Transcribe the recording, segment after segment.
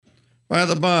By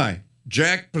the by,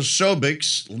 Jack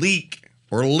Posobiec's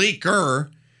leaker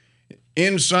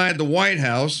inside the White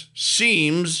House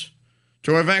seems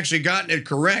to have actually gotten it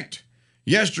correct.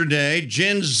 Yesterday,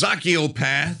 Jen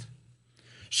Zakiopath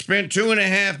spent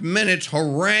 2.5 minutes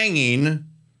haranguing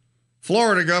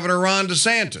Florida Governor Ron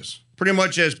DeSantis, pretty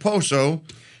much as Poso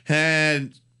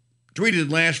had tweeted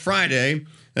last Friday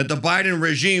that the Biden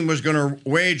regime was going to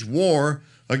wage war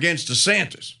against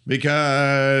DeSantis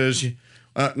because,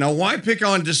 now why pick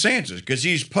on DeSantis? Because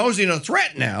he's posing a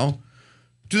threat now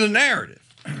to the narrative.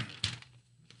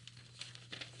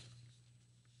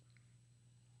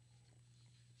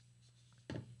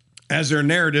 As their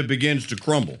narrative begins to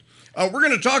crumble. We're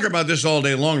going to talk about this all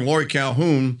day long. Lori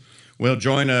Calhoun will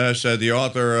join us, the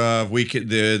author of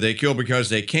They Kill Because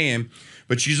They Can.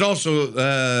 But she's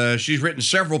also, she's written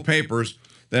several papers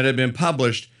that have been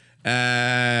published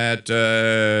at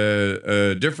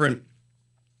different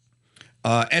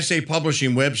essay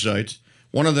publishing websites.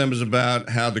 One of them is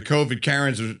about how the COVID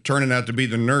Karens are turning out to be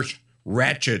the nurse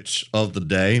ratchets of the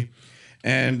day.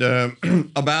 And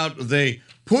about the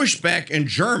pushback in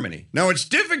Germany. Now, it's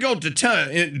difficult to tell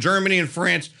in Germany and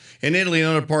France and Italy and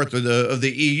other parts of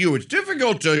the EU. It's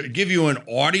difficult to give you an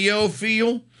audio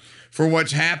feel for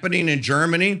what's happening in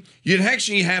Germany. You'd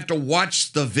actually have to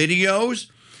watch the videos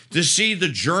to see the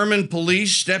German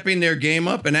police stepping their game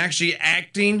up and actually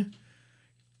acting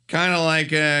kind of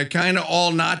like kind of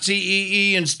all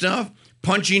Nazi-y and stuff,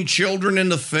 punching children in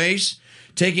the face,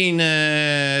 taking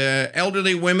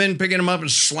elderly women, picking them up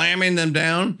and slamming them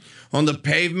down on the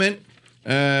pavement,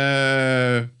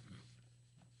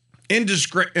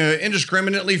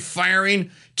 indiscriminately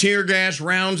firing tear gas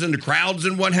rounds into crowds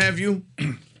and what have you.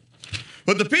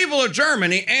 But the people of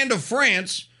Germany and of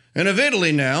France and of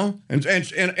Italy now, and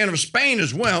of Spain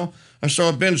as well, I saw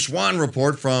a Ben Swan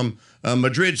report from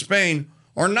Madrid, Spain,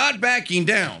 are not backing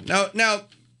down. Now,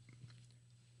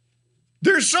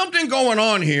 there's something going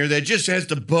on here that just has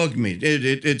to bug me.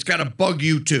 It's got to bug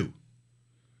you too.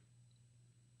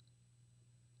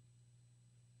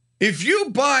 If you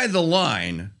buy the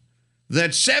line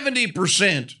that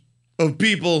 70% of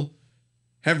people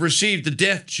have received the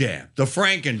death jab, the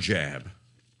FrankenJab,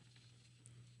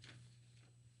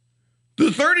 the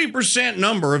 30%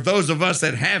 number of those of us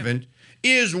that haven't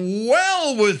is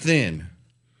well within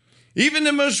even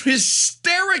the most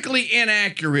hysterically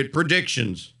inaccurate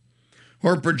predictions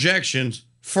or projections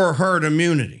for herd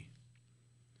immunity.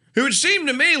 It would seem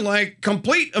to me like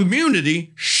complete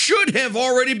immunity should have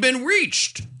already been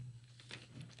reached.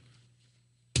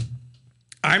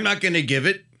 I'm not going to get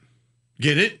it.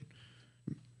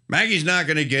 Maggie's not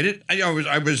going to get it.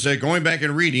 I was going back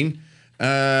and reading.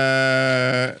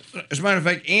 As a matter of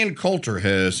fact, Ann Coulter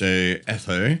has a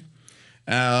essay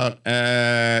out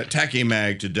at Tacky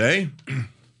Mag today.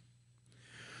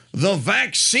 The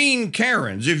vaccine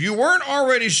Karens. If you weren't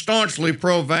already staunchly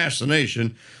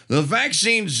pro-vaccination, the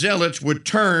vaccine zealots would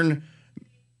turn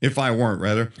me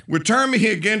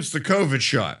against the COVID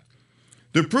shot.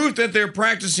 The proof that they're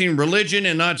practicing religion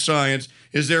and not science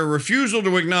is their refusal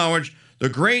to acknowledge the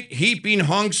great heaping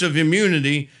hunks of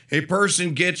immunity a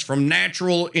person gets from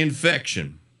natural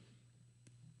infection.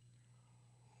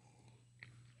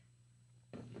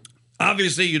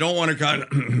 Obviously, you don't want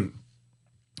to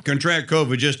contract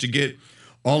COVID just to get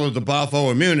all of the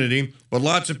Bafo immunity, but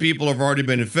lots of people have already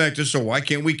been infected, so why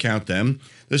can't we count them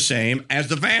the same as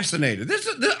the vaccinated? This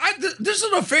is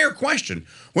a fair question.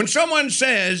 When someone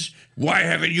says, why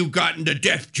haven't you gotten the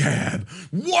death jab?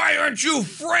 Why aren't you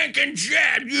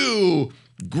FrankenJab, you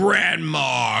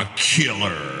grandma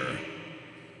killer?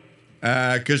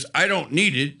 Because I don't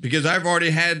need it, because I've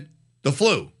already had the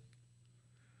flu.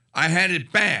 I had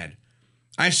it bad.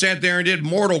 I sat there and did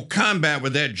Mortal Kombat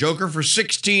with that joker for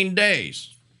 16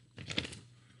 days.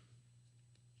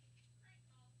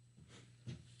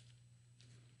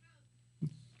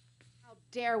 How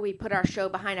dare we put our show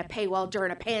behind a paywall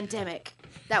during a pandemic?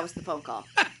 That was the phone call.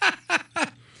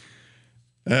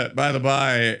 By the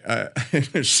by,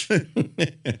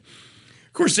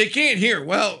 of course, they can't hear.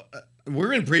 Well,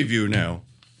 we're in preview now.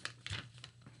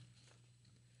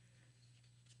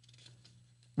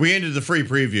 We ended the free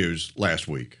previews last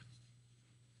week.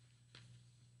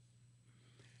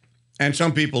 And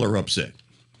some people are upset.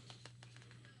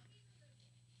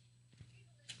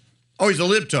 Oh, he's a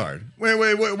libtard.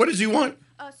 Wait, what does he want?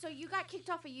 So you got kicked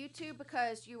off of YouTube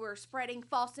because you were spreading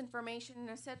false information.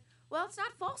 And I said, well, it's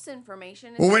not false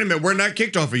information. Well, wait a minute. We're not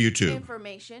kicked off of YouTube.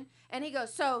 Information. And he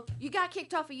goes, so you got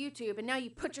kicked off of YouTube and now you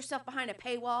put yourself behind a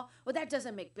paywall? Well, that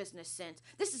doesn't make business sense.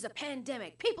 This is a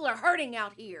pandemic. People are hurting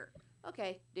out here.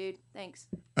 Okay, dude. Thanks.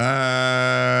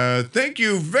 Thank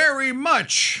you very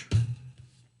much.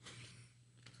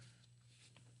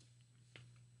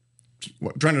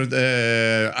 I'm trying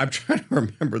to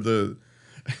remember the.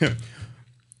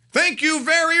 Thank you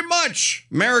very much,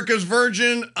 America's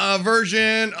version of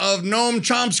Noam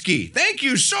Chomsky. Thank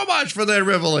you so much for that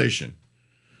revelation.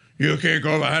 You can't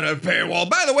go behind a paywall.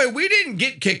 By the way, we didn't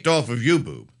get kicked off of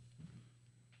YouTube.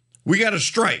 We got a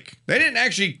strike. They didn't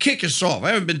actually kick us off. I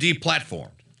haven't been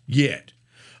deplatformed yet.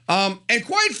 And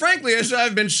quite frankly, as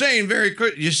I've been saying very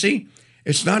quickly, you see,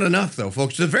 it's not enough, though,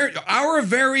 folks. Our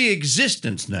very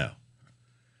existence now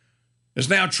is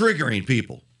now triggering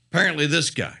people. Apparently,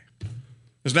 this guy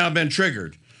has now been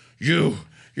triggered.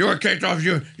 You're kicked off.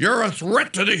 You're a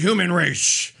threat to the human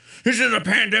race. This is a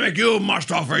pandemic. You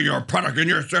must offer your product and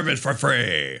your service for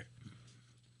free.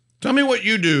 Tell me what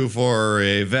you do for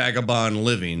a vagabond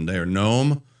living there,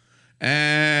 Gnome.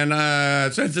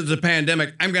 And since it's a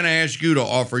pandemic, I'm going to ask you to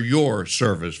offer your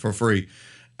service for free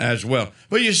as well.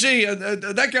 But you see,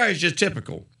 that guy is just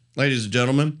typical, ladies and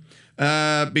gentlemen,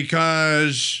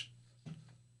 because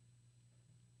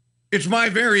it's my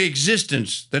very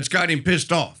existence that's got him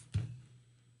pissed off.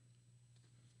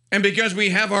 And because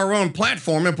we have our own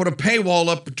platform and put a paywall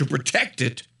up to protect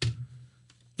it,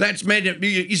 that's made it,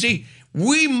 you see,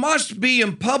 we must be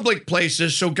in public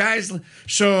places so airhead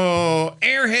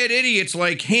idiots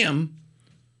like him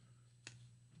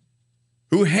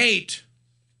who hate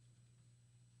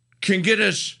can get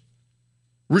us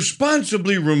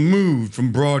responsibly removed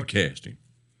from broadcasting.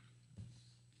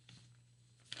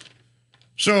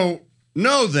 So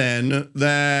know then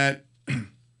that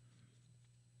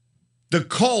the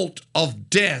cult of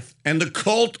death and the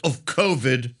cult of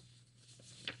COVID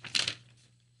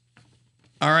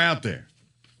are out there.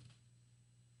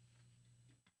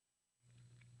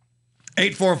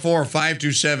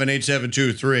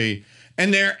 844-527-8723.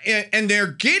 And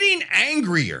they're getting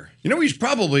angrier. You know, he's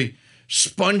probably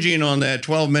sponging on that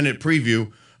 12-minute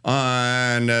preview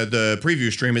on the preview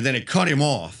stream, and then it cut him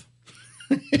off.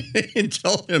 And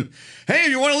told him, hey, if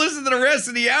you want to listen to the rest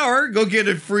of the hour, go get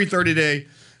a free 30-day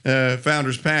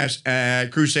Founders Pass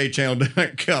at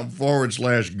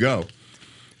crusadechannel.com/go.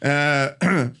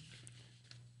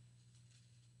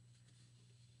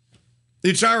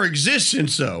 It's our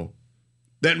existence, though,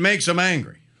 that makes them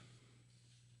angry.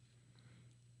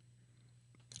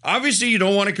 Obviously, you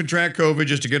don't want to contract COVID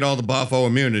just to get all the buffo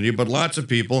immunity, but lots of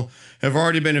people have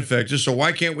already been infected, so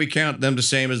why can't we count them the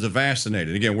same as the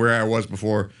vaccinated? Again, where I was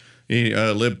before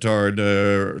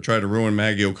libtard tried to ruin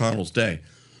Maggie O'Connell's day.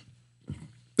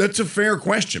 That's a fair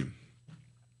question.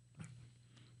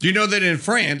 Do you know that in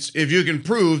France, if you can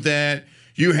prove that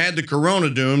you had the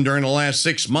corona doom during the last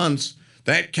 6 months,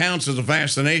 that counts as a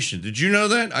vaccination? Did you know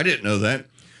that? I didn't know that.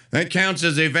 That counts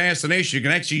as a vaccination. You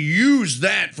can actually use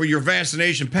that for your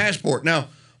vaccination passport. Now,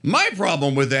 my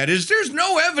problem with that is there's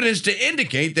no evidence to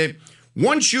indicate that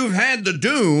once you've had the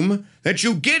doom, that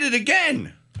you get it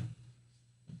again.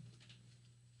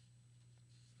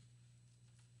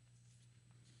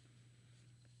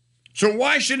 So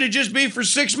why should it just be for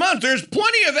 6 months? There's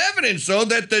plenty of evidence, though,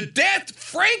 that the death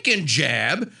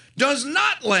FrankenJab does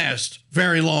not last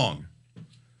very long.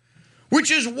 Which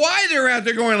is why they're out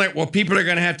there going like, well, people are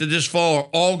going to have to this fall are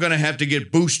all going to have to get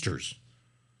boosters.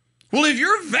 Well, if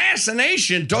your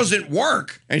vaccination doesn't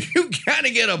work and you got to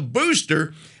get a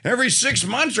booster every 6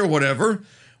 months or whatever,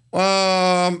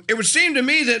 it would seem to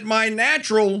me that my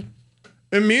natural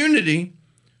immunity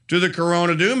to the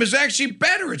corona doom is actually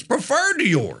better. It's preferred to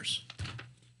yours.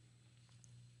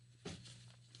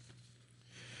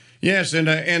 Yes, and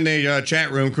in the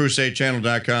chat room,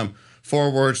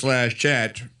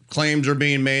 crusadechannel.com/chat, claims are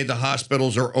being made the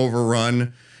hospitals are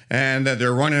overrun and that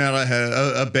they're running out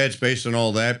of bed space and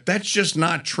all that. That's just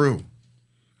not true.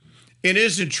 It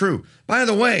isn't true. By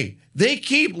the way, they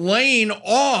keep laying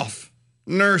off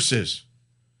nurses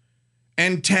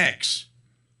and techs.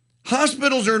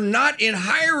 Hospitals are not in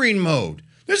hiring mode.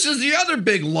 This is the other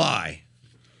big lie.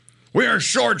 We are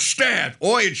short-staffed.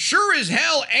 Boy, it sure as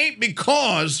hell ain't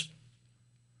because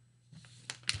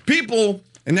people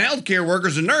and healthcare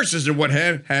workers and nurses and what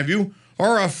have you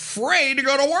are afraid to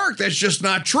go to work. That's just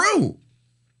not true.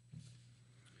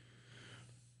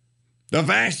 The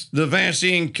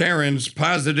vaccine Karens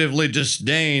positively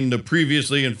disdain the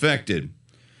previously infected,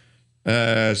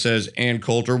 says Ann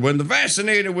Coulter. When the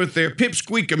vaccinated with their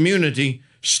pipsqueak immunity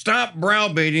stop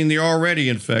browbeating the already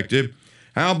infected,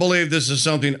 I'll believe this is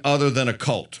something other than a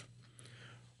cult.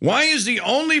 Why is the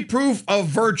only proof of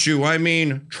virtue, I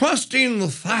mean trusting the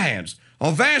science,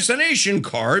 a vaccination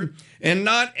card and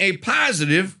not a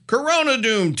positive corona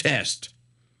doom test?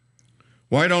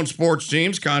 Why don't sports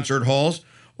teams, concert halls,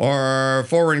 or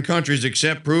foreign countries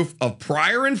accept proof of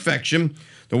prior infection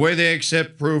the way they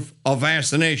accept proof of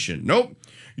vaccination? Nope.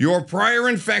 Your prior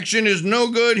infection is no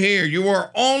good here. You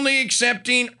are only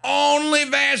accepting only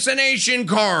vaccination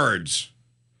cards.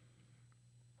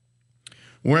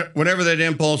 Whatever that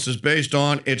impulse is based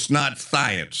on, it's not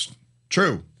science.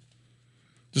 True.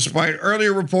 Despite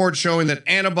earlier reports showing that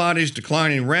antibodies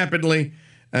decline rapidly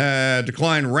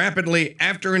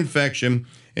after infection,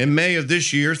 in May of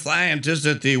this year, scientists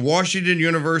at the Washington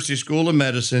University School of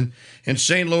Medicine in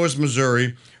St. Louis,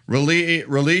 Missouri,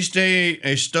 released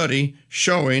a study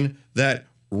showing that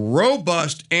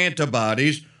robust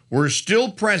antibodies were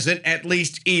still present at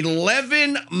least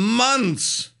 11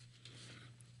 months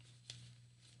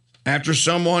after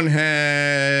someone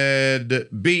had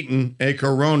beaten a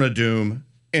Corona doom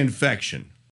infection.